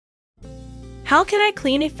How can I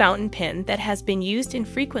clean a fountain pen that has been used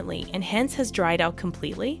infrequently and hence has dried out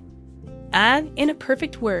completely? In a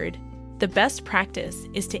perfect word, the best practice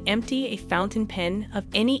is to empty a fountain pen of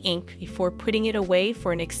any ink before putting it away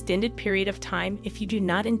for an extended period of time if you do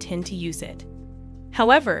not intend to use it.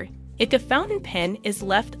 However, if the fountain pen is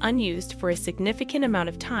left unused for a significant amount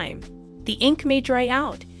of time, the ink may dry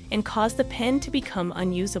out and cause the pen to become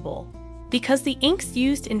unusable. Because the inks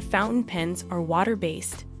used in fountain pens are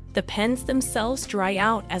water-based, the pens themselves dry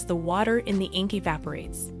out as the water in the ink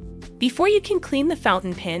evaporates. Before you can clean the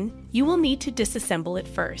fountain pen, you will need to disassemble it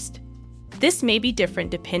first. This may be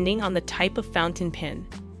different depending on the type of fountain pen,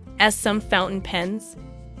 as some fountain pens,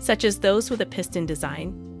 such as those with a piston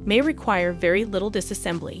design, may require very little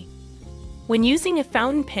disassembly. When using a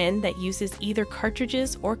fountain pen that uses either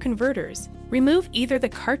cartridges or converters, remove either the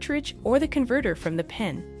cartridge or the converter from the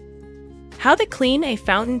pen. How to clean a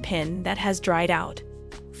fountain pen that has dried out.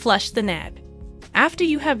 Flush the nib. After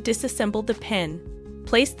you have disassembled the pen,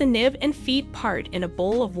 place the nib and feed part in a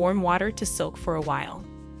bowl of warm water to soak for a while.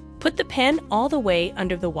 Put the pen all the way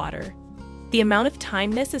under the water. The amount of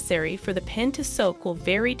time necessary for the pen to soak will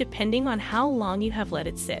vary depending on how long you have let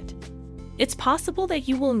it sit. It's possible that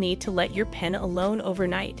you will need to let your pen alone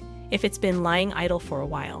overnight if it's been lying idle for a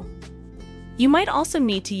while. You might also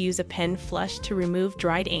need to use a pen flush to remove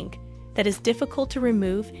dried ink that is difficult to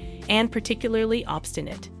remove and particularly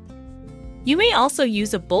obstinate. You may also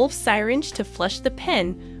use a bulb syringe to flush the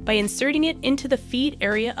pen by inserting it into the feed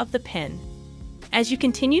area of the pen. As you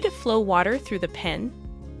continue to flow water through the pen,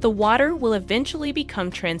 the water will eventually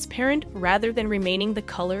become transparent rather than remaining the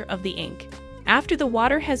color of the ink. After the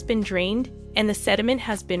water has been drained and the sediment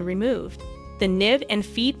has been removed, the nib and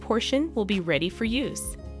feed portion will be ready for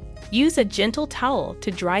use. Use a gentle towel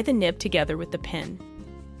to dry the nib together with the pen.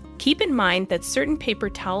 Keep in mind that certain paper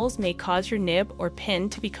towels may cause your nib or pen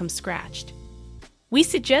to become scratched. We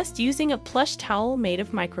suggest using a plush towel made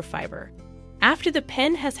of microfiber. After the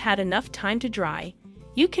pen has had enough time to dry,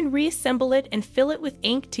 you can reassemble it and fill it with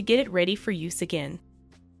ink to get it ready for use again.